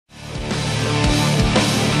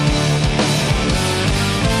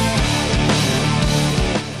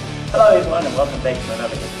and welcome back to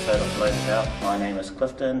another episode of WM24. My name is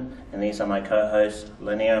Clifton, and these are my co-hosts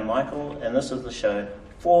Lenaire Michael, and this is the show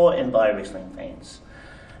for and by wrestling fans.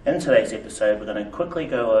 In today's episode, we're going to quickly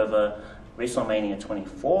go over Wrestlemania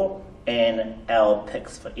 24 and our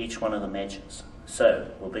picks for each one of the matches.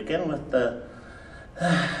 So, we'll begin with the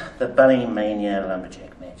BUNNYMANIA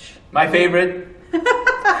Lumberjack match. My favorite.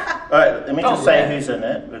 Alright, let me just say who's in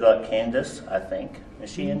it. We've got Candice, I think.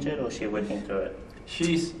 Is she injured or is she working through it?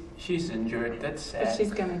 She's injured. That's sad. But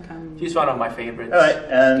she's gonna come. She's one of my favorites. Alright,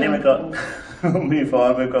 and then we've got, we'll move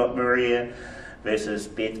on, we've got Maria versus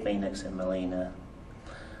Beth Phoenix and Melina.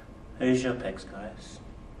 Who's your picks, guys?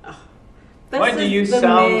 Why do you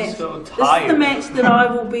sound so tired? This is the match that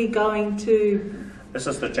I will be going to. This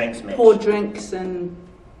is the drinks match. Pour drinks and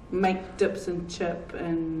make dips and chip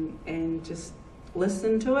and just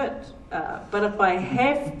listen to it. But if I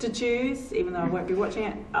have to choose, even though I won't be watching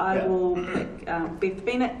it, I will pick Beth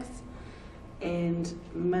Phoenix and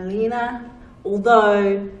Melina.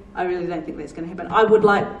 Although I really don't think that's going to happen. I would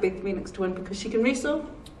like Beth Phoenix to win because she can wrestle,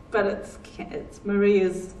 but it's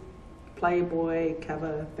Maria's Playboy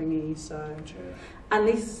cover thingy. So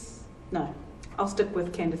I'll stick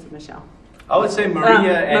with Candice and Michelle. I would say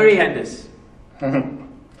Maria and Candice.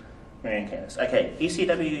 Maria and Candice. Okay,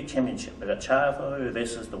 ECW Championship. We've got Chavo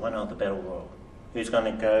versus the winner of the Battle Royal. Who's going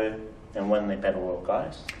to go and win the Battle Royal,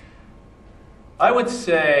 guys? I would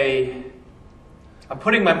say I'm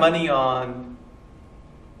putting my money on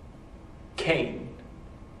Kane.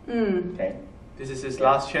 Okay. This is his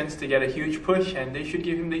last chance to get a huge push, and they should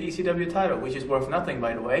give him the ECW title, which is worth nothing,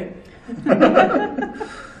 by the way.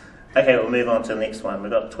 Okay, we'll move on to the next one. We've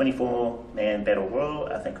got 24-man Battle Royal.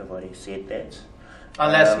 I think I've already said that.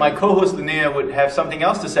 Unless my co-host Lenaire would have something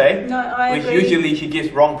else to say, which agree. Usually he gives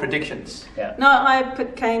wrong predictions. Yeah. No, I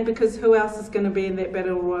picked Kane because who else is going to be in that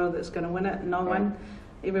Battle Royal that's going to win it? No one.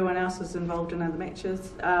 Everyone else is involved in other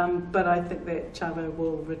matches. But I think that Chavo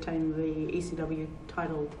will retain the ECW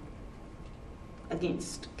title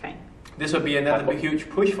against Kane. This would be another huge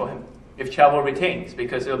push for him if Chavo retains,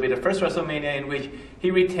 because it'll be the first WrestleMania in which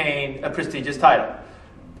he retained a prestigious title.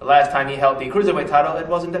 The last time he held the Cruiserweight title, it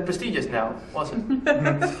wasn't that prestigious now, was it?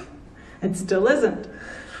 It still isn't.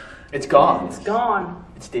 It's gone. It's gone.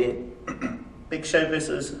 It's dead. Big Show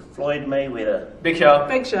versus FLOYD Mayweather. Big Show.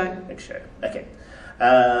 Big Show. Big Show. Okay.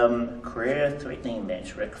 Career-threatening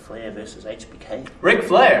match. Ric Flair versus HBK. Ric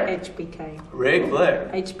Flair. HBK. Ric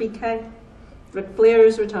Flair. HBK. Ric Flair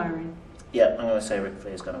is retiring. Yeah, I'm going to say Ric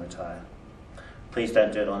Flair's going to retire. Please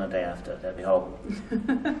don't do it on the day after. That'd be horrible.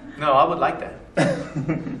 No, I would like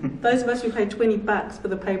that. Those of us who pay $20 for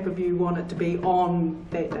the pay-per-view want it to be on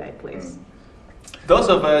that day, please. Those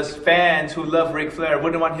of us fans who love Ric Flair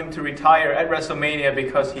wouldn't want him to retire at WrestleMania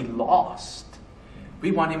because he lost.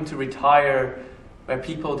 We want him to retire where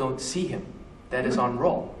people don't see him. That is on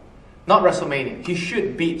Raw. Not WrestleMania. He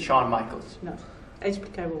should beat Shawn Michaels. No.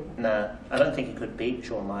 HBK will win. No, I don't think he could beat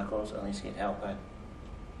Shawn Michaels unless he had help.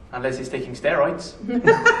 Unless he's taking steroids.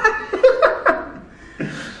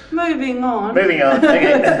 Moving on. Moving on.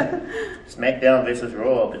 Okay. SmackDown versus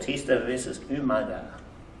Raw. Batista versus Umaga.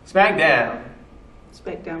 SmackDown.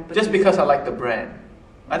 SmackDown. Just because I like the brand.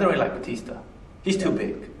 I don't really like Batista. He's too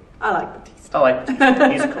big. I like Batista. I like Batista.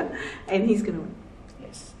 He's cool. And he's going to win.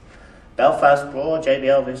 Yes. Belfast Brawl.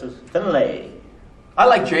 JBL versus Finlay. I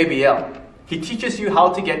like JBL. He teaches you how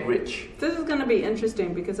to get rich. This is going to be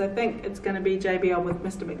interesting because I think it's going to be JBL with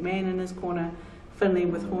Mr. McMahon in his corner, Finlay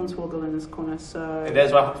with Hornswoggle in his corner. So. And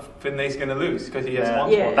that's why Finlay's going to lose, because he has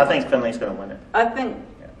Hornswoggle. Yeah. I think Finlay's going to win it. I think.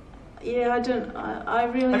 Yeah, I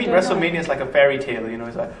really. I mean, WrestleMania is like a fairy tale. You know,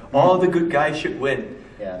 it's like all the good guys should win.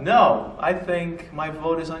 Yeah. No, I think my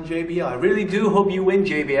vote is on JBL. I really do hope you win,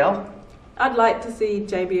 JBL. I'd like to see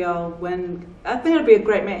JBL win. I think it'd be a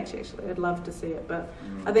great match, actually. I'd love to see it, but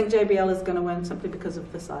I think JBL is going to win simply because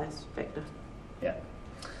of the size factor. Yeah.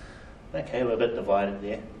 Okay, we're a bit divided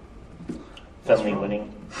there. Finlay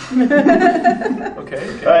winning.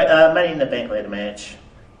 Okay. Alright, Money in the Bank ladder match.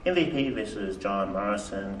 MVP versus John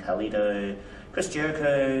Morrison, Carlito, Chris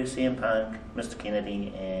Jericho, CM Punk, Mr.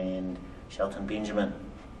 Kennedy, and Shelton Benjamin.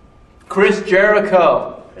 Chris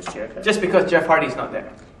Jericho. Chris Jericho. Just because Jeff Hardy's not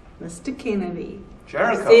there. Mr. Kennedy.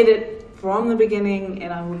 Jericho. I said it from the beginning,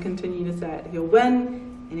 and I will continue to say it. He'll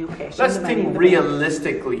win, and he'll cash. Let's think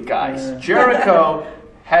realistically, guys. Jericho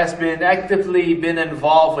has actively been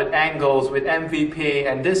involved with angles with MVP,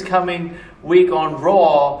 and this coming week on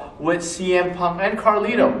Raw with CM Punk and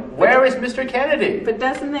Carlito. Where is Mr. Kennedy? But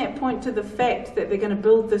doesn't that point to the fact that they're going to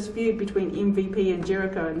build this feud between MVP and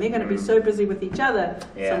Jericho, and they're going to be so busy with each other,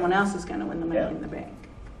 someone else is going to win the Money in the Bank?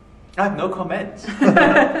 I have no comments.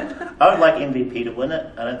 I would like MVP to win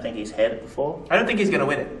it. I don't think he's had it before. I don't think he's going to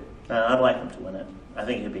win it. No, I'd like him to win it. I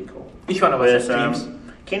think it'd be cool. Each one of us has Whereas, teams.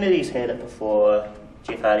 Kennedy's had it before.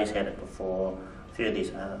 Jeff Hardy's had it before. A few of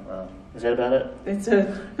these. Well, is that about it? It's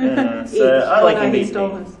a So I like he MVP.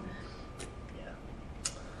 stole his.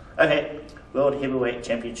 Yeah. Okay. World Heavyweight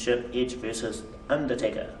Championship: Edge versus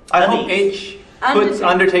Undertaker. I hope Edge puts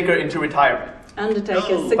Undertaker into retirement. Undertaker,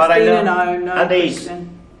 Oh, 16 but I know- and 0, no Undies.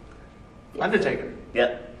 question. Undertaker.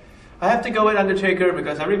 Yeah. I have to go with Undertaker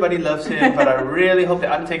because everybody loves him, but I really hope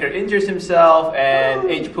that Undertaker injures himself and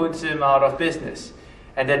Edge puts him out of business.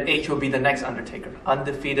 And then Edge will be the next Undertaker.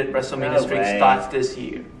 Undefeated WrestleMania No streak way. starts this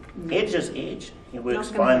year. Edge is Edge. He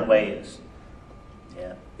works Not gonna fine the happen. way he is.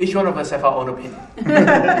 Yeah. Each one of us have our own opinion.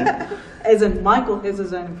 As in, Michael has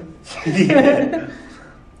his own opinion. Yeah.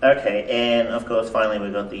 Okay, and of course, finally we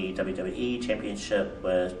got the WWE Championship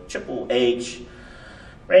with Triple H,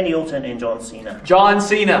 Randy Orton, and John Cena. John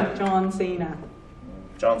Cena. John Cena.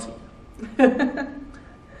 John Cena.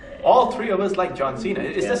 All three of us like John Cena.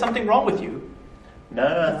 Is there something wrong with you?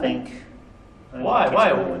 No, I think. Why?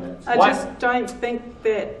 I Why? just don't think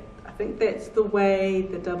that. I think that's the way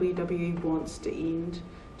the WWE wants to end.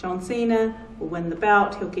 John Cena will win the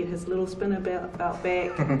belt. He'll get his little spinner belt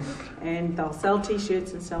back, and they'll sell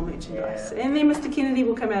T-shirts and sell merchandise. Yeah. And then Mr. Kennedy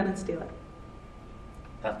will come out and steal it.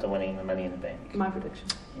 After winning the Money in the Bank. My prediction.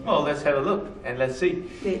 Well, let's have a look and let's see.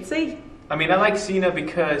 Let's see. I mean, I like Cena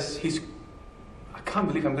because I can't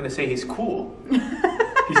believe I'm going to say he's cool.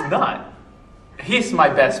 He's not. He's my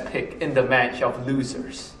best pick in the match of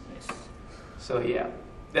losers. Yes. So yeah,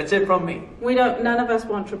 that's it from me. None of us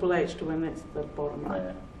want Triple H to win. That's the bottom line.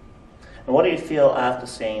 Yeah. And what do you feel after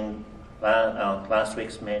seeing last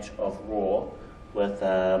week's match of Raw with,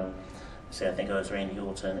 I think it was Randy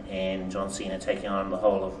Orton and John Cena taking on the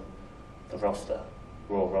whole of the roster,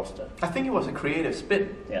 Raw roster? I think it was a creative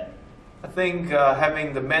spin. Yeah. I think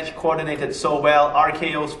having the match coordinated so well,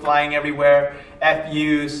 RKOs flying everywhere,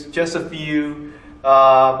 FUs, just a few.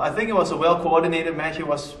 I think it was a well coordinated match. It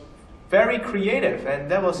was very creative,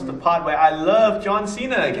 and that was the part where I love John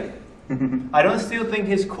Cena again. I don't still think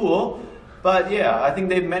he's cool, but yeah, I think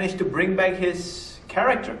they've managed to bring back his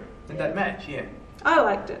character in that match. Yeah, I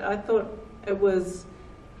liked it. I thought it was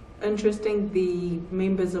interesting. The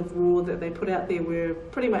members of Raw that they put out there were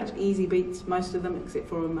pretty much easy beats, most of them except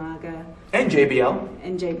for Umaga and JBL.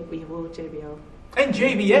 and JBL. And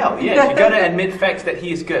JBL, yes, you gotta admit facts that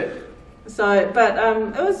he is good. So, but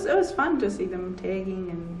it was fun to see them tagging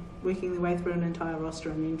and working their way through an entire roster,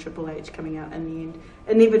 and then Triple H coming out in the end,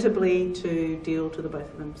 inevitably to deal to the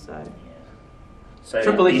both of them. So, So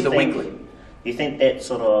Triple H is a think- weakling. Do you think that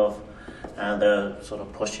sort of they're sort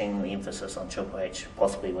of pushing the emphasis on Triple H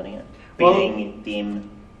possibly winning it, Well- beating them?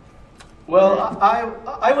 Well,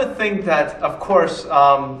 I would think that, of course,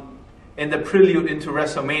 in the prelude into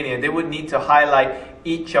WrestleMania, they would need to highlight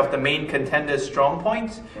each of the main contenders' strong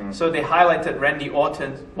points. So they highlighted Randy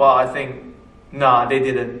Orton. Well, I think, nah, they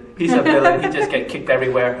didn't. He's a villain. He just get kicked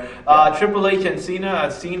everywhere. Triple H and Cena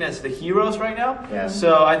are seen as the heroes right now. Yeah.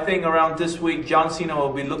 So I think around this week, John Cena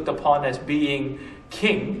will be looked upon as being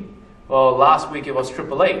king. Well, last week it was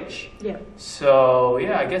Triple H. yeah. So,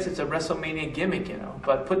 yeah, I guess it's a WrestleMania gimmick, you know.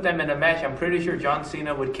 But put them in a match, I'm pretty sure John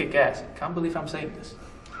Cena would kick ass. Can't believe I'm saying this.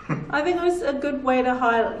 I think it was a good way to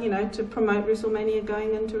highlight, to promote WrestleMania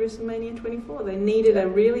going into WrestleMania 24. They needed a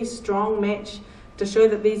really strong match to show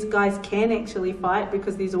that these guys can actually fight,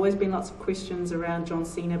 because there's always been lots of questions around John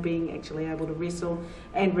Cena being actually able to wrestle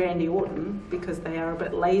and Randy Orton because they are a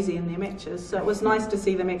bit lazy in their matches. So it was nice to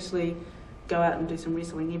see them actually go out and do some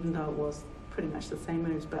wrestling, even though it was pretty much the same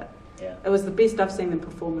moves. But Yeah. it was the best I've seen them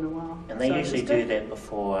perform in a while. And they So usually it was do good. that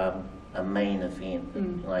before a main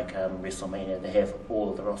event, like WrestleMania. They have all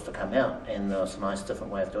of the roster come out, and there's a nice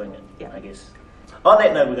different way of doing it, Yeah. I guess. On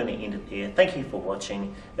that note, we're going to end it there. Thank you for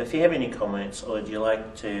watching. If you have any comments or would you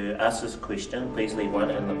like to ask us a question, please leave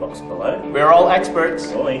one in the box below. We're all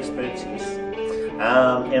experts. All experts, yes.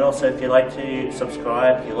 And also, if you'd like to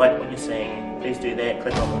subscribe, if you like what you're seeing, please do that.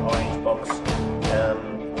 Click on the orange box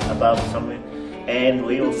above somewhere. And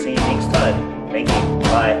we will see you next time. Thank you.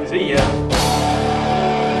 Bye. See ya.